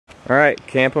Alright,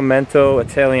 Campamento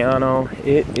Italiano.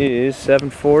 It is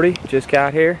 7:40, just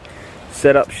got here.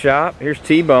 Set up shop. Here's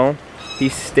T-Bone. He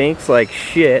stinks like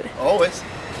shit. Always.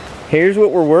 Here's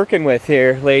what we're working with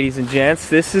here, ladies and gents.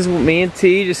 This is me and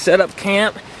T just set up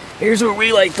camp. Here's where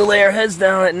we like to lay our heads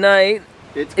down at night.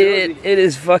 It's cozy. It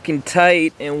is fucking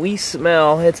tight, and we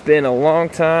smell. It's been a long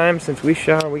time since we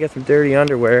showered. We got some dirty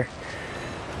underwear.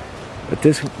 But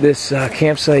this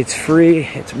campsite's free.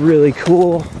 It's really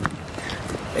cool.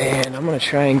 And I'm gonna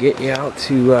try and get you out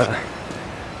to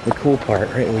the cool part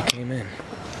right when we came in.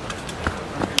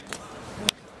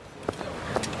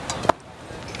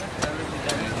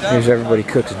 Here's everybody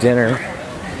cooks dinner.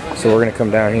 So we're gonna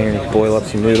come down here and boil up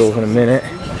some noodles in a minute.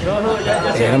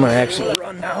 And I'm gonna actually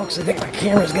run now because I think my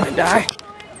camera's gonna die.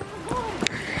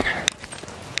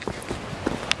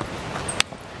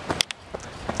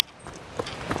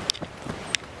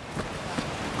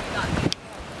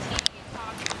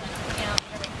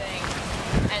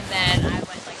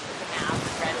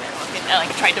 I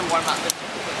tried to warm up the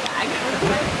bag.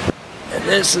 And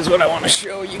this is what I want to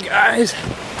show you guys.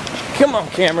 Come on,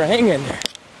 camera, hang in there.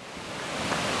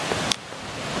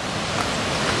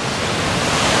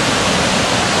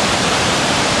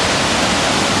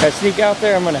 Can I sneak out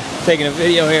there? I'm taking a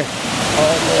video here.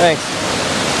 Oh, thanks.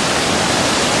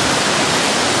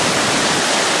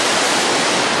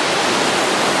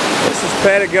 This is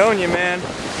Patagonia, man.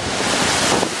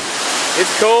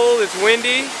 It's cold, it's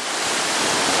windy.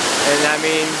 And I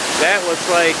mean, that looks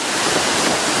like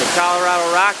the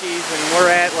Colorado Rockies, and we're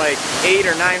at like 800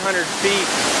 or 900 feet.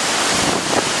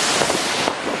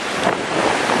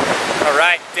 All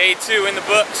right, day 2 in the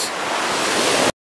books.